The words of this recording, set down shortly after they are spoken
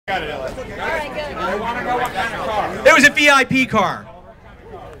It was a VIP car.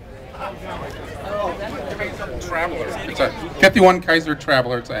 Traveler. It's a 51 Kaiser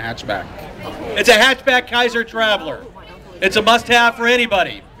Traveler. It's a hatchback. It's a hatchback Kaiser Traveler. It's a must-have for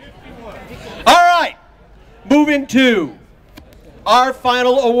anybody. All right, moving to our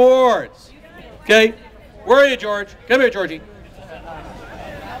final awards. Okay, where are you, George? Come here, Georgie.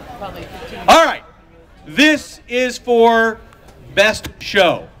 All right, this is for Best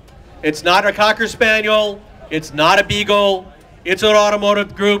Show. It's not a Cocker Spaniel. It's not a Beagle. It's an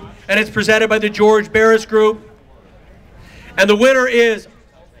automotive group, and it's presented by the George Barris Group. And the winner is...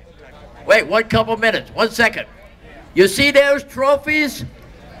 Wait, one couple minutes, 1 second. You see those trophies?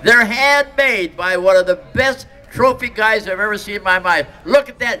 They're handmade by one of the best trophy guys I've ever seen in my life. Look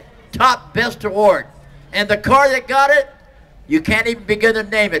at that top best award. And the car that got it, you can't even begin to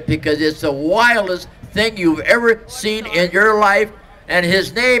name it because it's the wildest thing you've ever seen in your life. And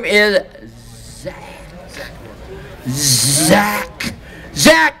his name is Zach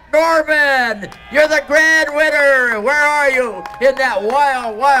Norman. You're the grand winner. Where are you in that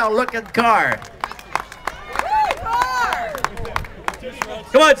wild, wild looking car?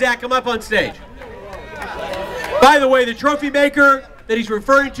 Come on, Zach, come up on stage. By the way, the trophy maker that he's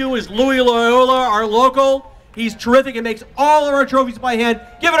referring to is Louis Loyola, our local. He's terrific and makes all of our trophies by hand.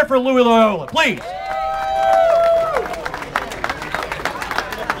 Give it up for Louis Loyola, please.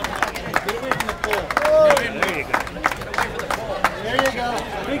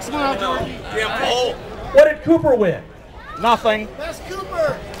 Big smile, Georgie. What did Cooper win? Nothing. Best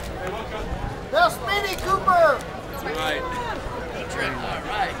Cooper. Best Mini Cooper. That's right. All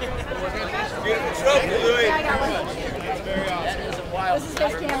right. Beautiful trophy, Louis. That is a wild. This is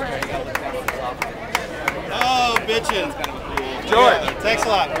his camera. Oh, bitches. George, thanks a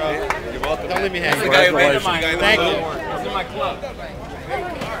lot, bro. You're welcome. Don't leave me hanging. Thank you. It's in my club.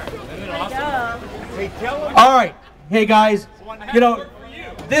 All right. Hey, guys, you know,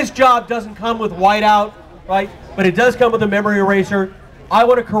 this job doesn't come with whiteout, right? But it does come with a memory eraser. I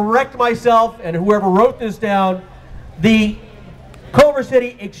want to correct myself and whoever wrote this down. The Culver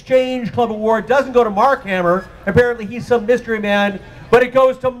City Exchange Club Award doesn't go to Mark Hammer. Apparently he's some mystery man. But it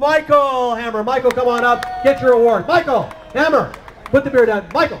goes to Michael Hammer. Michael, come on up. Get your award. Michael Hammer. Put the beer down.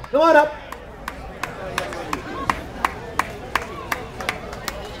 Michael, come on up.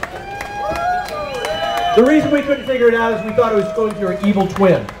 The reason we couldn't figure it out is we thought it was going to your evil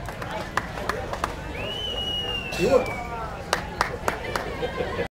twin.